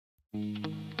All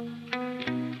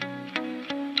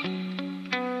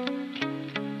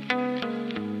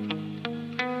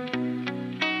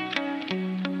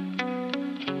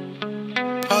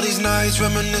these nights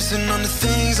reminiscing on the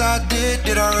things I did.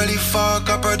 Did I really fuck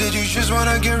up or did you just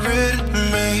wanna get rid of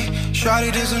me?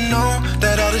 Shawty doesn't know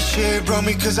that all this shit broke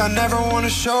me, cause I never wanna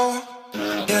show.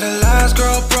 Yeah, the last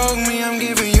girl broke me, I'm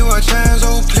giving you a chance.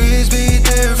 Oh, please be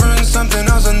different, something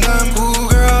else than them. Ooh,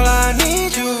 girl, I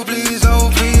need you, please, oh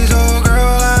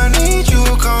girl, I need you,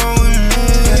 come with me.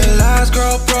 Yeah, the last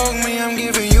girl broke me, I'm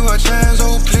giving you a chance.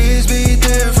 Oh, please be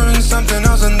different, something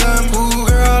else than them. Ooh,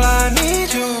 girl, I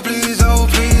need you, please, oh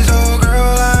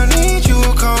girl, I need you,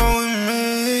 come with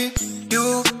me.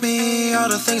 You, me, all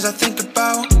the things I think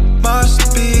about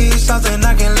must be something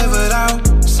I can't live without.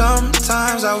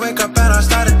 Sometimes I wake up and I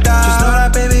start to doubt. Just know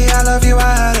that, baby, I love you,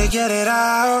 I had to get it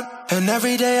out. And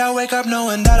every day I wake up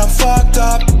knowing that I'm fucked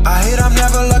up. I hate I'm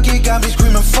never lucky, got me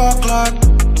screaming fuck luck.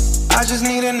 I just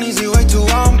need an easy way to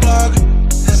unplug,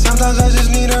 and sometimes I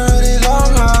just need a really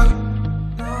long hug.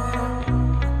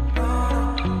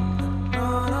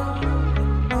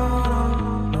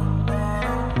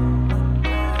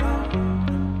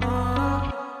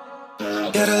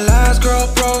 Yeah, the last girl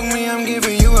broke me, I'm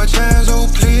giving you a chance. Oh,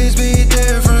 please be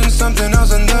different, something else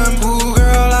than them. Ooh,